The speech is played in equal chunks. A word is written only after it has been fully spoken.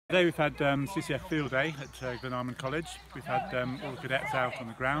Today we've had CCF Field Day at Glenarman College. We've had all the cadets out on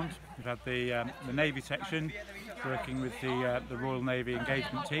the ground. We've had the Navy section working with the Royal Navy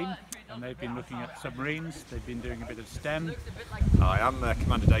engagement team, and they've been looking at submarines. They've been doing a bit of STEM. Hi, I'm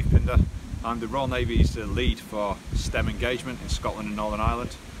Commander Dave Pinder. I'm the Royal Navy's lead for STEM engagement in Scotland and Northern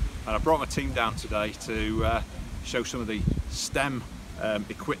Ireland, and I brought my team down today to show some of the STEM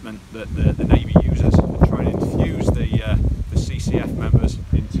equipment that the Navy uses and try and infuse the CCF members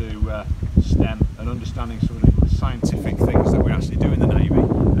into STEM and understanding some of the scientific things that we actually do in the Navy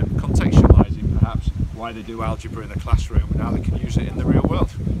and contextualising perhaps why they do algebra in the classroom and how they can use it in the real world.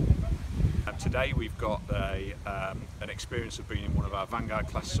 Today we've got an experience of being in one of our Vanguard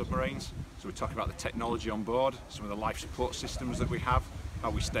class submarines, so we talk about the technology on board, some of the life support systems that we have, how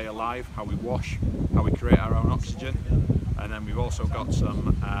we stay alive, how we wash, how we create our own oxygen, and then we've also got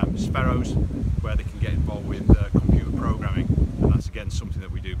some sparrows where they can get involved with computer programming, and that's again something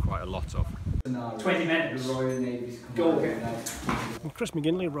that we do quite a lot of. 20 minutes. The Royal Navy's Go. I'm Chris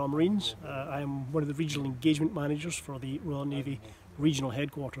McGinley, Royal Marines. I am one of the regional engagement managers for the Royal Navy regional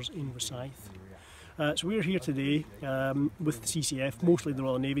headquarters in Rosyth. So we're here today with the CCF, mostly the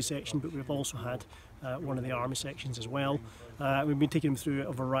Royal Navy section, but we've also had one of the Army sections as well. We've been taking them through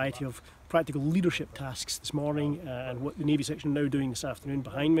a variety of practical leadership tasks this morning, and what the Navy section are now doing this afternoon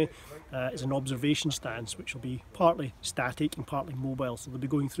behind me is an observation stance, which will be partly static and partly mobile. So they'll be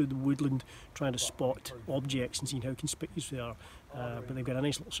going through the woodland trying to spot objects and seeing how conspicuous they are. But they've got a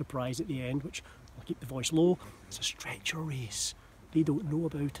nice little surprise at the end, which I'll keep the voice low. It's a stretcher race. They don't know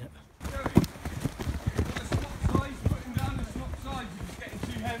about it.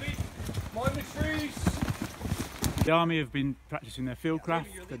 The Army have been practicing their fieldcraft.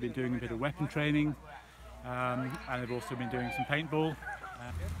 They've been doing a bit of weapon training, and they've also been doing some paintball.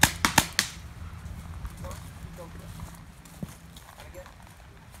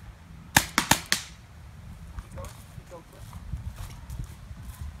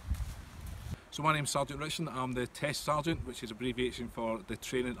 So my name's Sergeant Richardson. I'm the Test Sergeant, which is abbreviation for the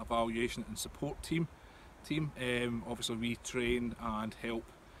Training, Evaluation and Support Team. Obviously we train and help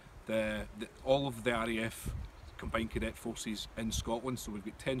all of the RAF Combined Cadet Forces in Scotland, so we've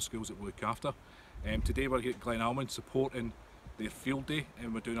got 10 schools that we look after. Today we're here at Glenalmond supporting their field day,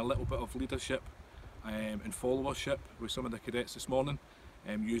 and we're doing a little bit of leadership and followership with some of the cadets this morning,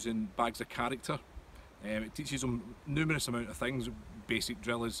 using bags of character. It teaches them numerous amount of things. Basic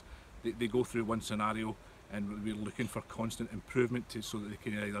drill is they go through one scenario, and we're looking for constant improvement so that they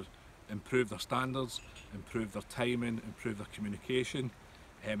can either improve their standards, improve their timing, improve their communication,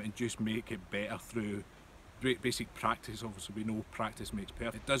 and just make it better through basic practice. Obviously we know practice makes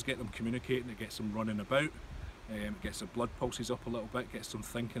perfect. It does get them communicating, it gets them running about, it gets their blood pulses up a little bit, gets them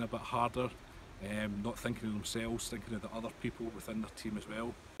thinking a bit harder, not thinking of themselves, thinking of the other people within their team as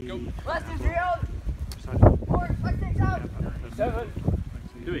well. Go. Last is out. 4, 5, 6 out. 7,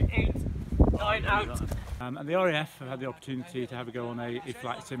 8, 9 out. And the RAF have had the opportunity to have a go on a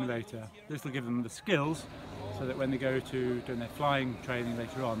flight simulator. This will give them the skills so that when they go to doing their flying training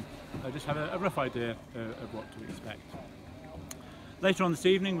later on, they'll just have a rough idea of what to expect. Later on this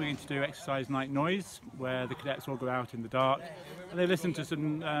evening we're going to do exercise night noise, where the cadets all go out in the dark and they listen to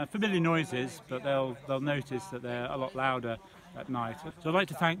some familiar noises, but they'll notice that they're a lot louder at night. So I'd like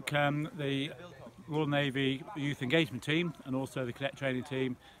to thank the Royal Navy Youth Engagement Team and also the Cadet Training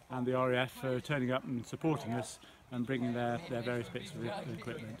Team and the RAF for turning up and supporting us and bringing their various bits of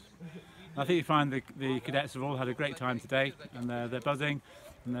equipment. I think you find the cadets have all had a great time today, and they're buzzing,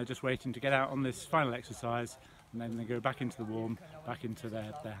 and they're just waiting to get out on this final exercise, and then they go back into the warm, back into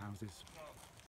their houses.